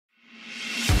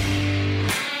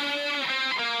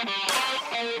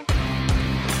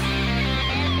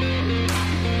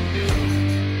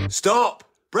Stop!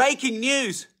 Breaking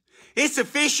news! It's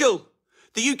official!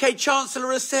 The UK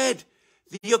Chancellor has said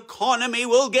the economy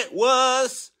will get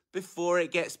worse before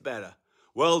it gets better.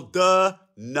 Well, duh,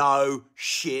 no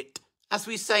shit. As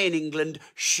we say in England,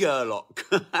 Sherlock.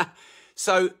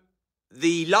 So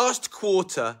the last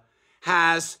quarter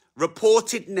has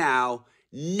reported now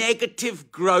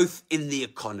negative growth in the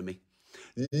economy.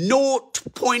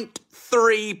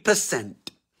 0.3%.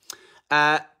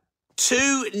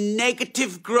 Two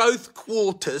negative growth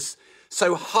quarters,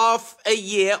 so half a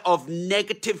year of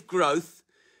negative growth,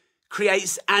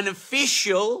 creates an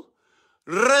official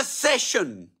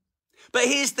recession. But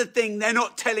here's the thing, they're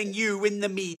not telling you in the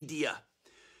media.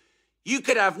 You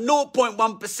could have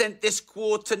 0.1% this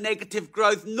quarter negative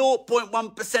growth,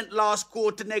 0.1% last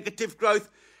quarter negative growth,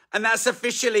 and that's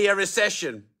officially a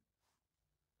recession.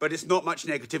 But it's not much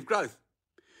negative growth.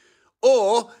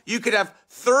 Or you could have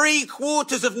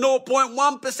 3/4 of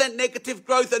 0.1% negative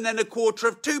growth and then 1/4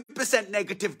 of 2%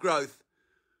 negative growth.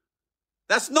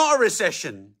 That's not a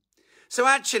recession. So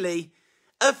actually,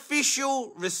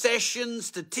 official recession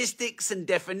statistics and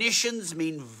definitions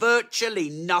mean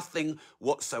virtually nothing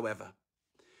whatsoever.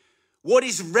 What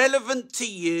is relevant to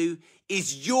you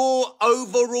is your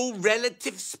overall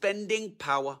relative spending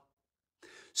power.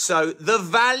 So the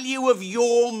value of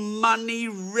your money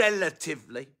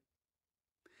relatively,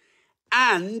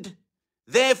 and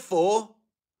therefore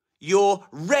your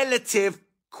relative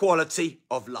quality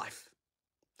of life.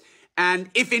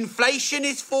 And if inflation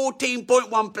is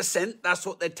 14.1%, that's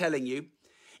what they're telling you,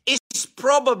 it's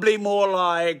probably more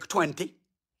like 20.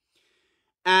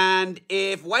 And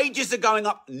if wages are going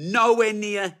up nowhere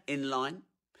near in line,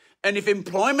 and if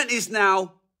employment is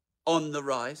now on the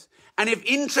rise, and if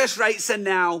interest rates are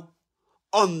now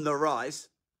on the rise,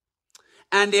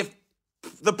 and if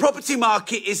the property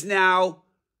market is now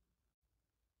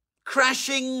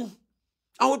crashing,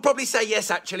 I would probably say yes,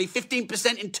 actually,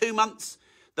 15% in 2 months.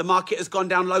 The market has gone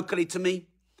down locally to me.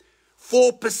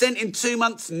 4% in 2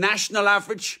 months, national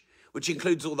average, which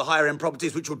includes all the higher end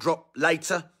properties, which will drop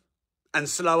later and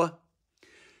slower.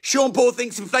 Sean Paul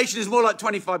thinks inflation is more like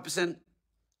 25%.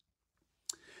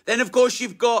 Then, of course,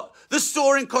 you've got the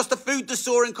soaring cost of food, the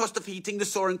soaring cost of heating, the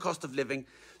soaring cost of living.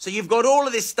 So you've got all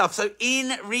of this stuff. So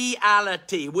in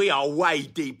reality, we are way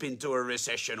deep into a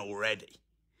recession already.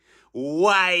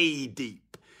 Way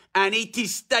deep. And it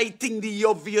is stating the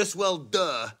obvious, well,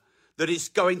 duh, that it's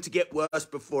going to get worse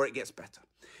before it gets better.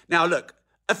 Now, look,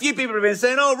 a few people have been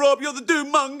saying, oh, Rob, you're the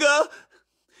doom monger.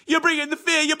 You're bringing the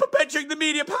fear. You're perpetuating the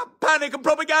media panic and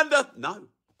propaganda. No,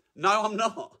 I'm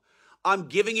not. I'm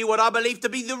giving you what I believe to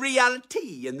be the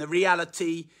reality. And the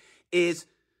reality is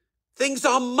things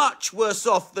are much worse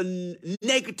off than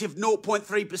negative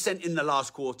 0.3% in the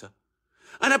last quarter.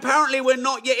 And apparently we're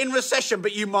not yet in recession,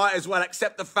 but you might as well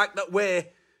accept the fact that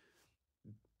we're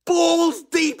balls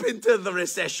deep into the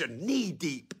recession, knee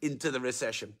deep into the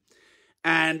recession.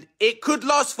 And it could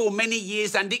last for many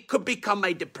years and it could become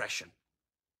a depression.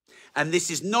 And this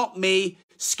is not me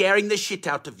scaring the shit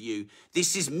out of you.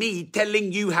 This is me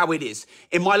telling you how it is.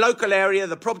 In my local area,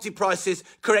 the property prices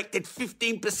corrected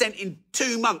 15% in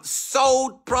 2 months.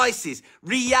 Sold prices.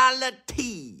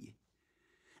 Reality.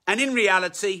 And in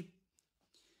reality,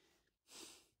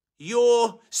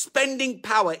 your spending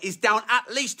power is down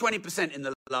at least 20% in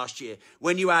the last year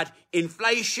when you add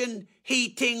inflation,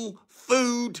 heating,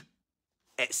 food,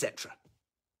 etc.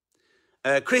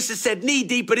 Chris has said knee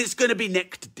deep, but it's going to be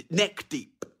neck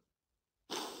deep.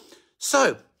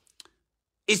 So,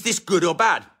 is this good or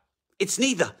bad? It's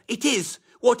neither. It is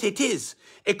what it is.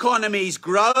 Economies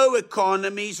grow,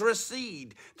 economies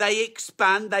recede. They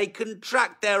expand, they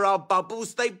contract. There are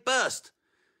bubbles, they burst.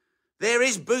 There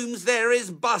is booms, there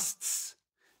is busts.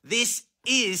 This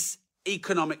is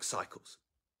economic cycles.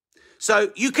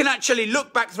 So you can actually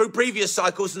look back through previous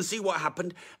cycles and see what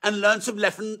happened and learn some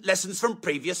lessons from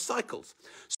previous cycles.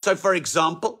 So, for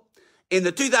example, in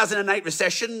the 2008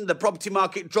 recession, the property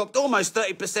market dropped almost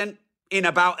 30% in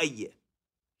about a year.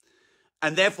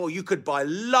 And therefore, you could buy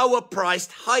lower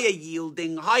priced, higher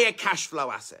yielding, higher cash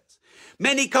flow assets.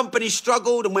 Many companies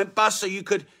struggled and went bust, so you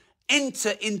could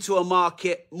enter into a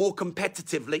market more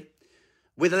competitively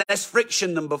with less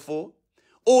friction than before.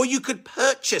 Or you could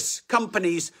purchase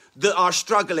companies that are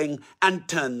struggling and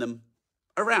turn them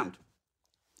around.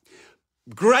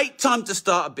 Great time to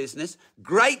start a business.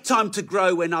 Great time to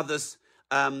grow when others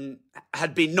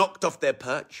had been knocked off their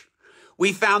perch.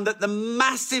 We found that the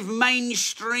massive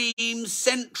mainstream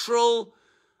central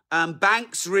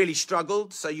banks really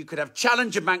struggled. So you could have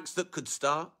challenger banks that could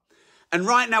start. And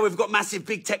right now we've got massive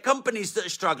big tech companies that are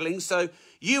struggling. So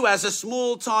you as a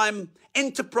small-time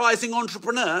enterprising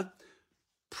entrepreneur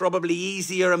probably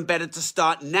easier and better to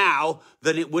start now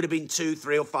than it would have been 2,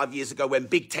 3 or 5 years ago when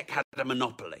big tech had a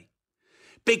monopoly.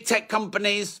 Big tech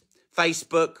companies,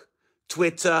 Facebook,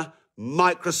 Twitter,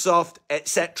 Microsoft,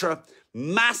 etc.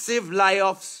 Massive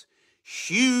layoffs,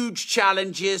 huge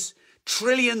challenges,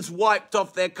 trillions wiped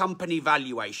off their company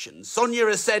valuations. Sonia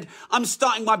has said, I'm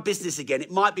starting my business again. It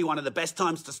might be one of the best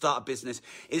times to start a business.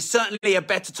 It's certainly a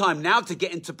better time now to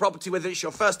get into property, whether it's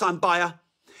your first-time buyer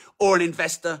or an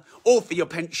investor or for your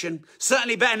pension.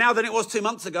 Certainly better now than it was 2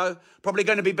 months ago. Probably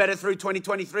going to be better through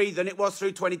 2023 than it was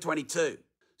through 2022.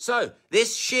 So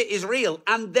this shit is real,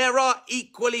 and there are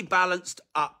equally balanced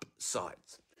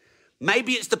upsides.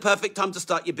 Maybe it's the perfect time to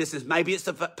start your business. Maybe it's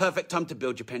the perfect time to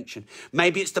build your pension.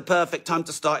 Maybe it's the perfect time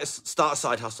to start a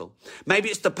side hustle. Maybe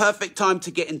it's the perfect time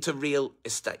to get into real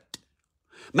estate.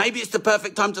 Maybe it's the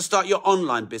perfect time to start your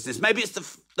online business. Maybe it's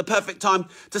the perfect time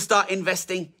to start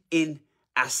investing in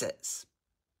assets.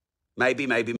 Maybe.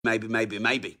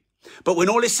 But when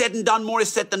all is said and done, more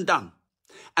is said than done.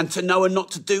 And to know and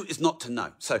not to do is not to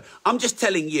know. So I'm just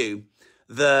telling you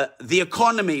the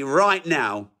economy right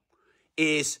now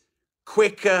is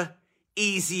quicker,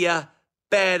 easier,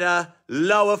 better,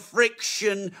 lower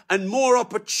friction, and more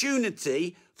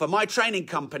opportunity for my training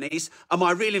companies and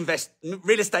my real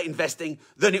estate investing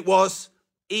than it was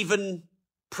even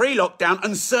pre-lockdown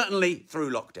and certainly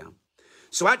through lockdown.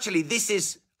 So actually, this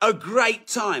is a great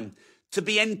time to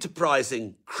be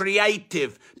enterprising,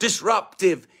 creative,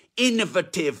 disruptive,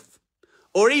 innovative,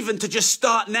 or even to just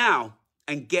start now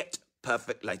and get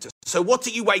perfect later. So what are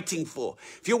you waiting for?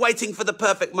 If you're waiting for the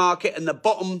perfect market and the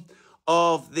bottom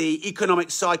of the economic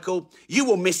cycle, you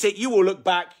will miss it. You will look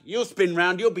back, you'll spin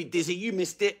round, you'll be dizzy, you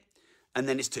missed it, and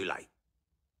then it's too late.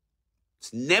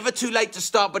 It's never too late to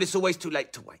start, but it's always too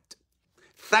late to wait.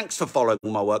 Thanks for following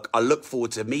my work. I look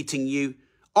forward to meeting you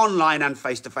online and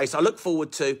face-to-face. I look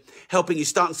forward to helping you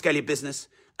start and scale your business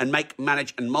and make,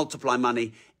 manage and multiply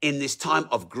money in this time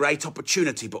of great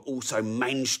opportunity, but also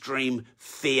mainstream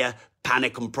fear,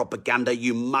 panic and propaganda.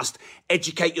 You must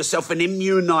educate yourself and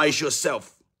immunize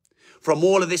yourself from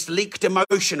all of this leaked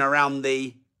emotion around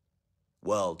the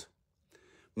world.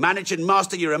 Manage and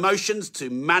master your emotions to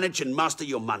manage and master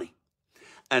your money.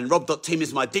 And Rob.team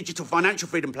is my digital financial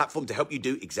freedom platform to help you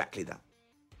do exactly that.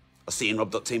 I'll see you in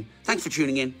Rob.team. Thanks for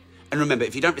tuning in. And remember,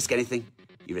 if you don't risk anything,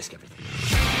 you risk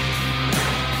everything.